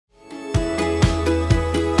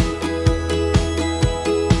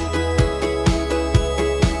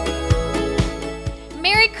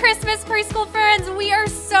Miss Preschool friends. We are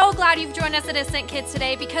so glad you've joined us at Ascent Kids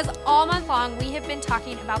today because all month long we have been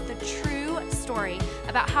talking about the true story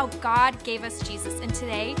about how God gave us Jesus. And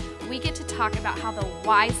today we get to talk about how the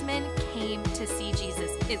wise men came to see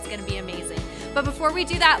Jesus. It's going to be amazing. But before we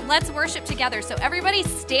do that, let's worship together. So everybody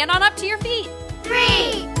stand on up to your feet. 3,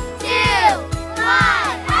 2,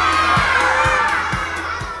 1.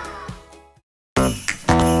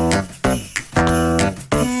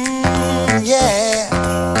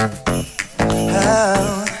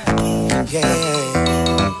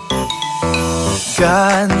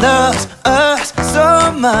 God loves us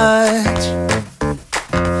so much,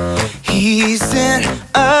 He sent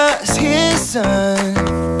us His Son.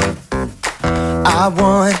 I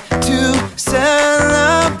want to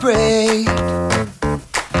celebrate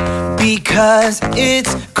because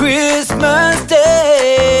it's Christmas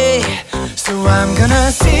Day. So I'm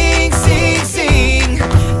gonna sing, sing, sing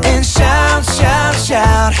and shout, shout,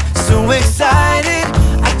 shout. So excited,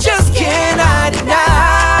 I just can't hide it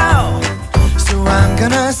now. So I'm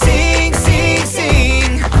gonna sing, sing,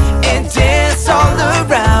 sing and dance all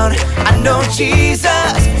around. I know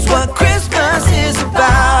Jesus is what Christmas is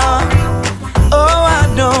about. Oh, I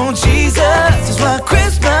know Jesus is what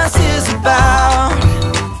Christmas is about.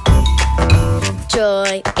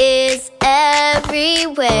 Joy is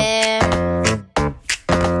everywhere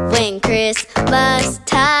when Christmas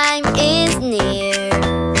time is near.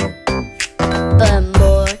 But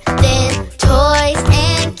more than toys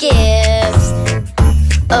and gifts,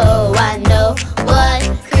 oh, I know what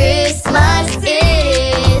Christmas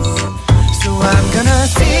is. So I'm gonna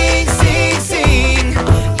sing, sing, sing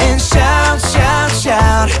and shout, shout,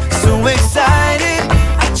 shout. So excited,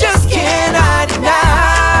 I just can't hide it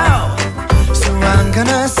now. So I'm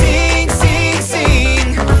gonna sing, sing,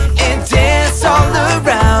 sing and dance all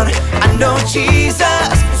around. I know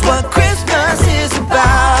Jesus is what Christmas is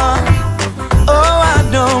about. Oh, I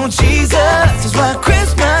know Jesus is what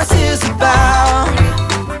Christmas is about.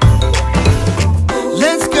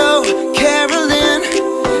 Let's go caroling.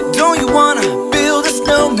 Don't you wanna build a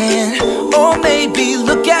snowman? Or maybe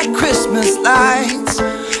look at Christmas lights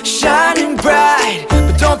shining bright.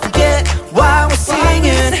 But don't forget why we're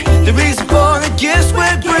singing. The reason for the gifts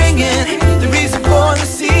we're bringing, the reason for the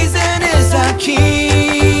season is our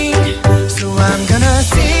King. So I'm gonna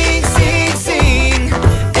sing, sing, sing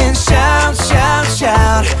and shout, shout,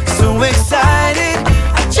 shout. So excited,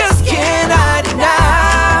 I just can't hide it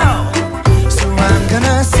now. So I'm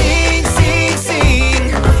gonna sing, sing,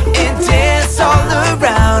 sing and dance all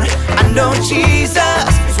around. I know Jesus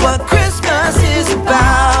is what Christmas is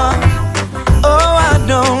about. Oh, I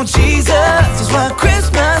know Jesus is what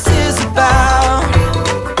Christmas is about.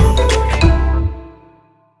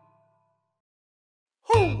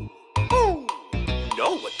 You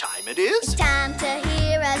know what time it is? It's time to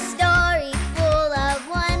hear a story full of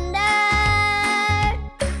wonder.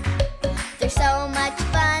 There's so much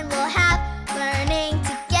fun we'll have learning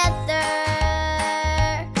together.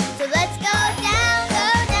 So let's go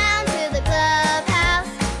down to the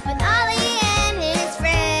clubhouse with Ollie and his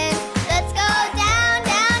friends. Let's go down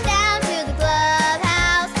to the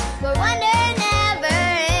clubhouse where wonder never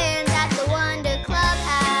ends at the Wonder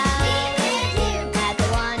Clubhouse. At the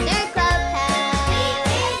Wonder Clubhouse.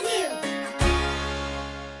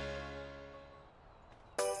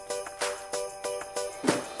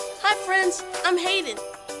 Hi friends, I'm Hayden.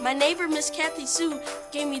 My neighbor Miss Kathy Sue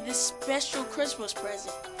gave me this special Christmas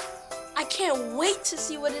present. I can't wait to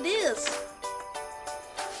see what it is.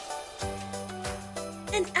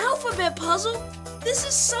 An alphabet puzzle? This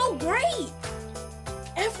is so great!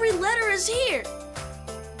 Every letter is here.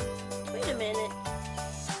 Wait a minute.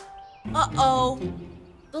 Uh-oh.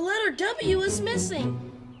 The letter W is missing.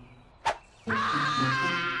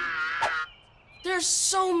 There's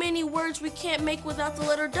so many words we can't make without the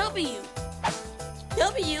letter W.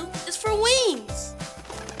 W is for wings.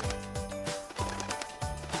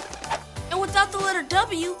 And without the letter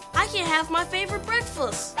W, I can't have my favorite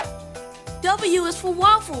breakfast. W is for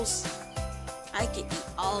waffles. I can eat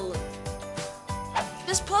all of it.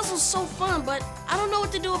 This puzzle's so fun, but I don't know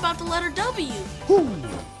what to do about the letter W. Who?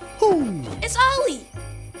 It's Ollie.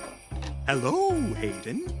 Hello,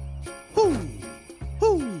 Hayden. Who?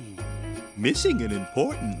 Missing an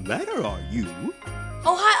important letter, are you?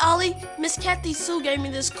 Oh, hi, Ollie. Miss Kathy Sue gave me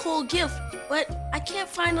this cool gift, but I can't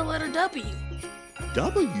find the letter W.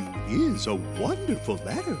 W is a wonderful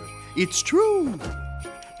letter. It's true.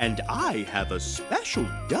 And I have a special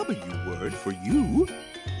W word for you.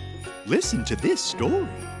 Listen to this story.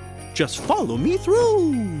 Just follow me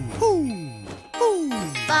through.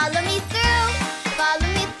 Follow me through, follow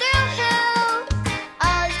me through.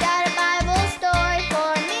 Ollie's got a Bible story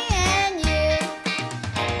for me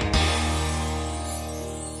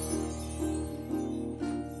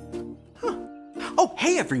Oh,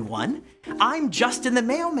 hey everyone. I'm Justin the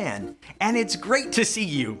mailman, and it's great to see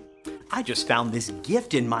you. I just found this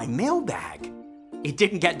gift in my mailbag. It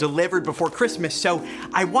didn't get delivered before Christmas, so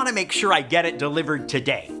I want to make sure I get it delivered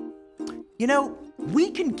today. You know,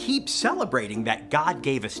 we can keep celebrating that God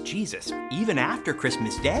gave us Jesus even after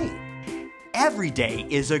Christmas Day. Every day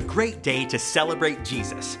is a great day to celebrate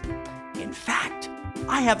Jesus. In fact,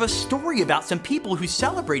 I have a story about some people who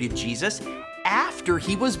celebrated Jesus after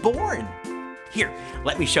he was born. Here,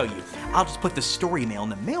 let me show you. I'll just put the story mail in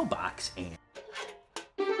the mailbox and...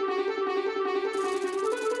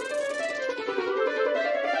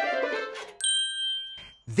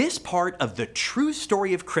 This part of the true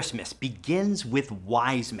story of Christmas begins with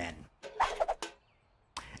wise men.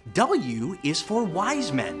 W is for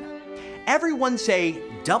wise men. Everyone say,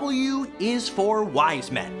 W is for wise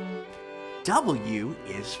men. W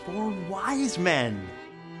is for wise men.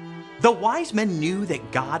 The wise men knew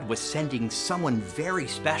that God was sending someone very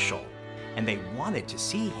special, and they wanted to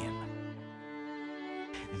see him.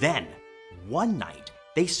 Then, one night,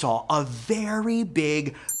 they saw a very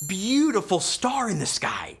big, beautiful star in the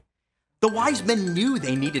sky. The wise men knew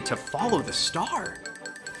they needed to follow the star.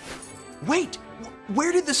 Wait,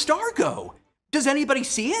 where did the star go? Does anybody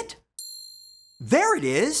see it? There it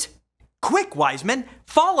is. Quick, wise men,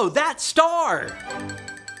 follow that star.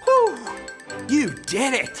 Whew, you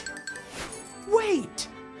did it. Wait,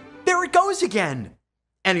 there it goes again.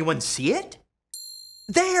 Anyone see it?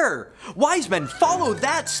 There, wise men, follow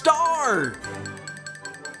that star.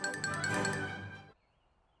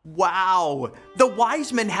 Wow, the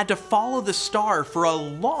wise men had to follow the star for a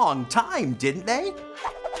long time, didn't they?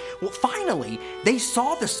 Well, finally, they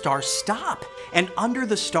saw the star stop, and under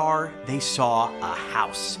the star, they saw a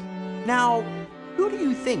house. Now, who do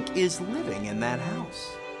you think is living in that house?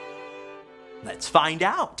 Let's find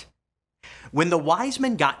out. When the wise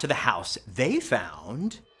men got to the house, they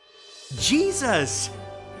found Jesus.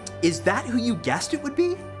 Is that who you guessed it would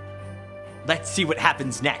be? Let's see what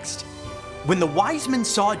happens next. When the wise men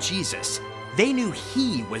saw Jesus, they knew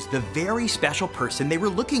he was the very special person they were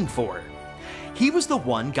looking for. He was the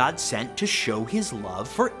one God sent to show his love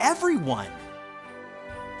for everyone.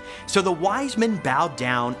 So the wise men bowed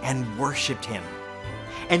down and worshiped him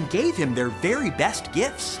and gave him their very best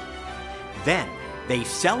gifts. Then they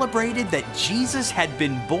celebrated that Jesus had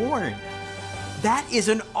been born. That is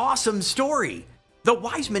an awesome story. The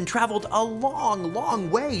wise men traveled a long, long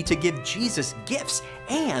way to give Jesus gifts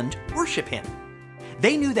and worship him.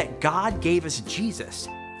 They knew that God gave us Jesus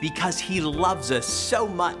because he loves us so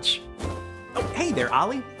much. Oh, hey there,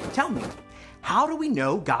 Ollie. Tell me, how do we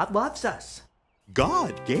know God loves us?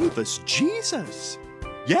 God gave us Jesus.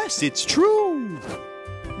 Yes, it's true.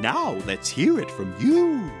 Now let's hear it from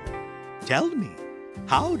you. Tell me,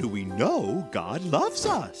 how do we know God loves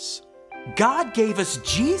us? God gave us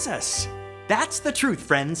Jesus. That's the truth,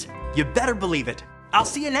 friends. You better believe it. I'll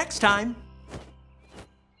see you next time.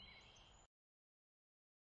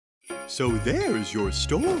 So there's your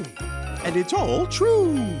story, and it's all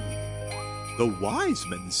true. The wise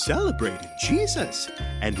men celebrated Jesus,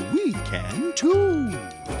 and we can too.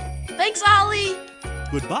 Thanks, Ollie.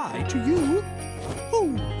 Goodbye to you.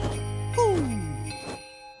 Hoo, hoo.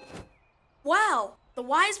 Wow, the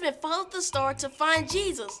wise men followed the star to find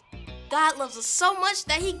Jesus. God loves us so much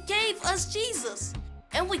that he gave us Jesus,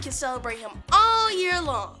 and we can celebrate him all year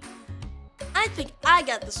long. I think I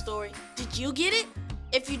got the story. Did you get it?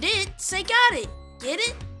 If you did, say got it. Get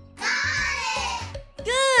it? Got it!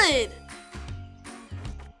 Good!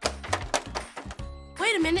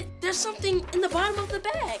 Wait a minute, there's something in the bottom of the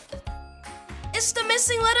bag. It's the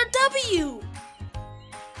missing letter W.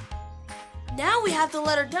 Now we have the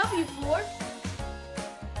letter W for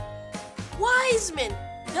wise men.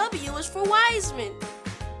 W is for wise men.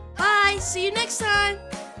 Bye, see you next time.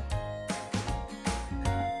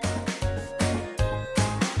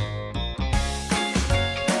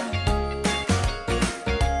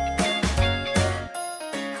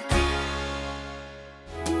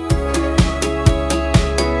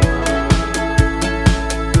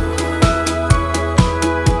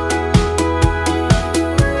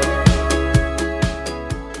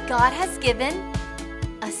 God has given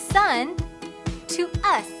a son to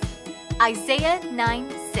us. Isaiah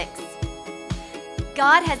 9:6.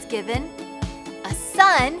 God has given a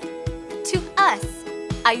son to us.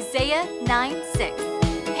 Isaiah 9:6.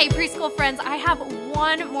 Hey preschool friends, I have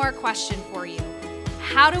one more question for you.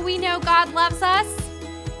 How do we know God loves us?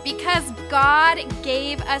 Because God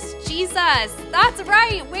gave us Jesus. That's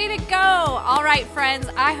right, way to go. All right, friends,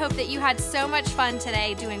 I hope that you had so much fun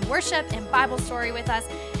today doing worship and Bible story with us,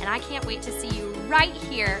 and I can't wait to see you right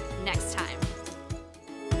here next time.